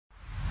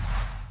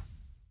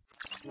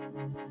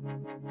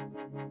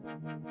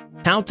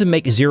How to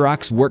make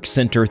XEROX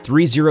WorkCentre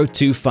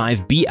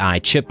 3025BI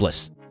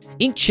chipless.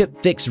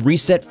 INKCHIP FIX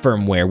Reset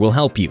Firmware will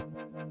help you.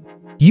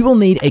 You will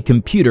need a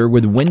computer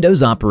with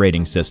Windows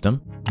operating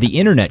system, the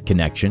internet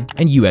connection,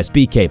 and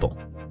USB cable.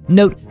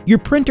 Note, your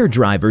printer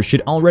driver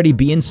should already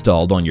be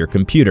installed on your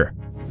computer.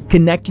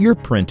 Connect your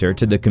printer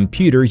to the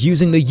computer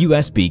using the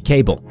USB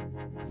cable.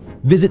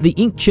 Visit the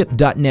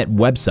inkchip.net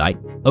website,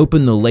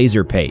 open the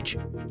laser page.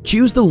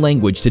 Choose the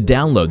language to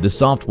download the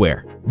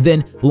software.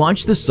 Then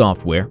launch the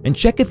software and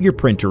check if your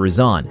printer is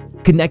on,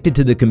 connected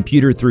to the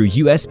computer through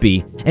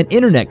USB, an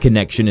internet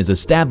connection is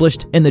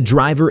established, and the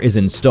driver is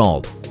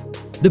installed.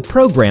 The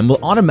program will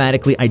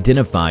automatically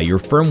identify your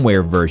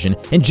firmware version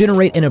and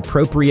generate an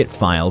appropriate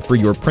file for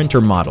your printer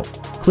model.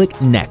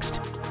 Click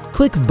Next.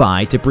 Click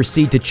Buy to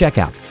proceed to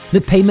checkout. The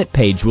payment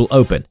page will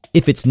open.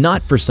 If it's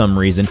not for some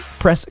reason,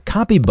 press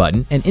Copy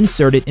button and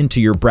insert it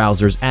into your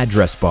browser's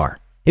address bar.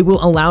 It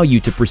will allow you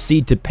to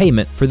proceed to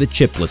payment for the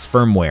chipless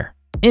firmware.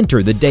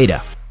 Enter the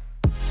data.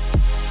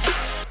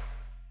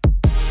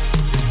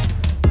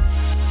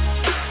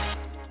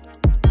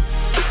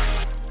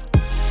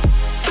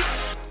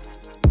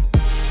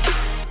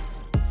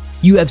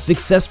 You have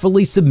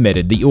successfully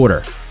submitted the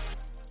order.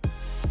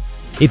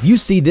 If you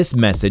see this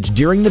message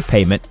during the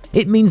payment,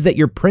 it means that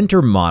your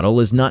printer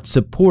model is not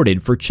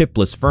supported for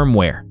chipless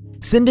firmware.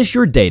 Send us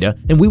your data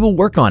and we will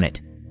work on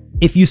it.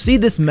 If you see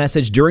this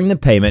message during the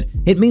payment,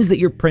 it means that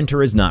your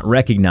printer is not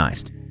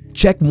recognized.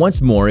 Check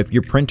once more if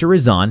your printer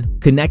is on,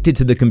 connected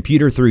to the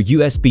computer through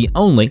USB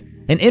only,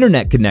 an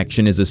internet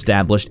connection is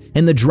established,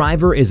 and the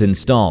driver is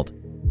installed.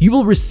 You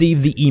will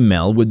receive the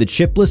email with the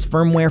chipless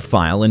firmware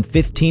file in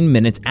 15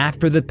 minutes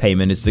after the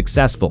payment is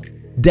successful.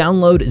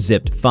 Download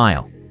zipped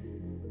file.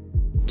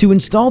 To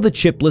install the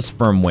chipless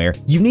firmware,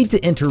 you need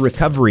to enter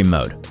recovery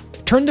mode.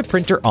 Turn the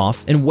printer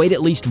off and wait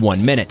at least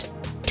 1 minute.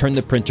 Turn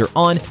the printer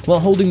on while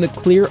holding the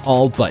Clear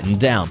All button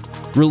down.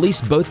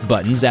 Release both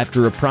buttons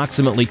after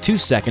approximately 2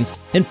 seconds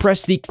and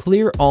press the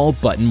Clear All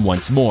button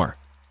once more.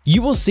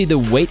 You will see the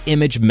wait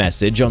image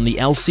message on the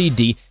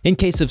LCD in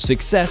case of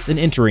success in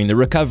entering the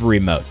recovery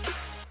mode.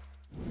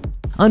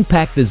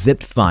 Unpack the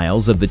zipped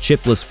files of the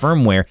chipless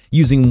firmware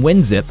using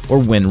WinZip or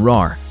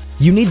WinRAR.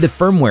 You need the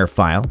firmware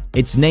file.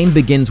 Its name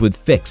begins with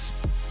Fix.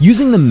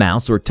 Using the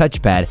mouse or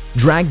touchpad,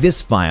 drag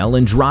this file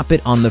and drop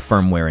it on the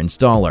firmware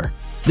installer.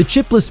 The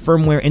chipless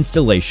firmware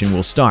installation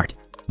will start.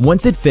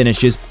 Once it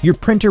finishes, your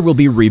printer will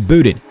be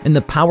rebooted and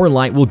the power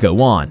light will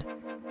go on.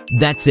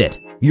 That's it.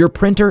 Your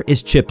printer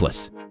is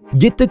chipless.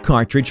 Get the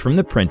cartridge from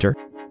the printer.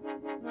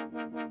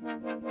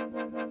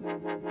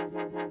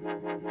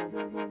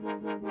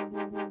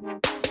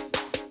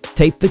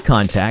 Tape the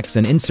contacts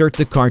and insert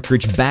the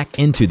cartridge back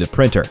into the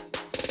printer.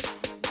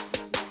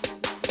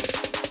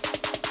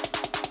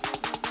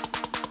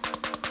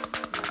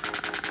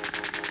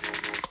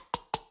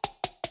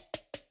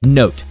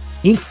 Note: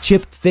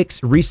 INKCHIP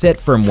FIX Reset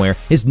Firmware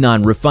is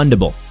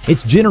non-refundable.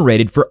 It's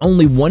generated for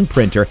only one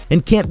printer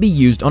and can't be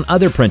used on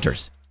other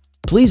printers.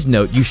 Please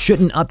note you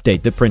shouldn't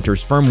update the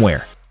printer's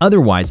firmware.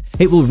 Otherwise,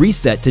 it will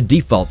reset to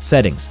default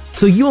settings,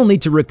 so you will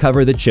need to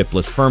recover the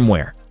chipless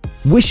firmware.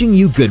 Wishing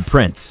you good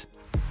prints!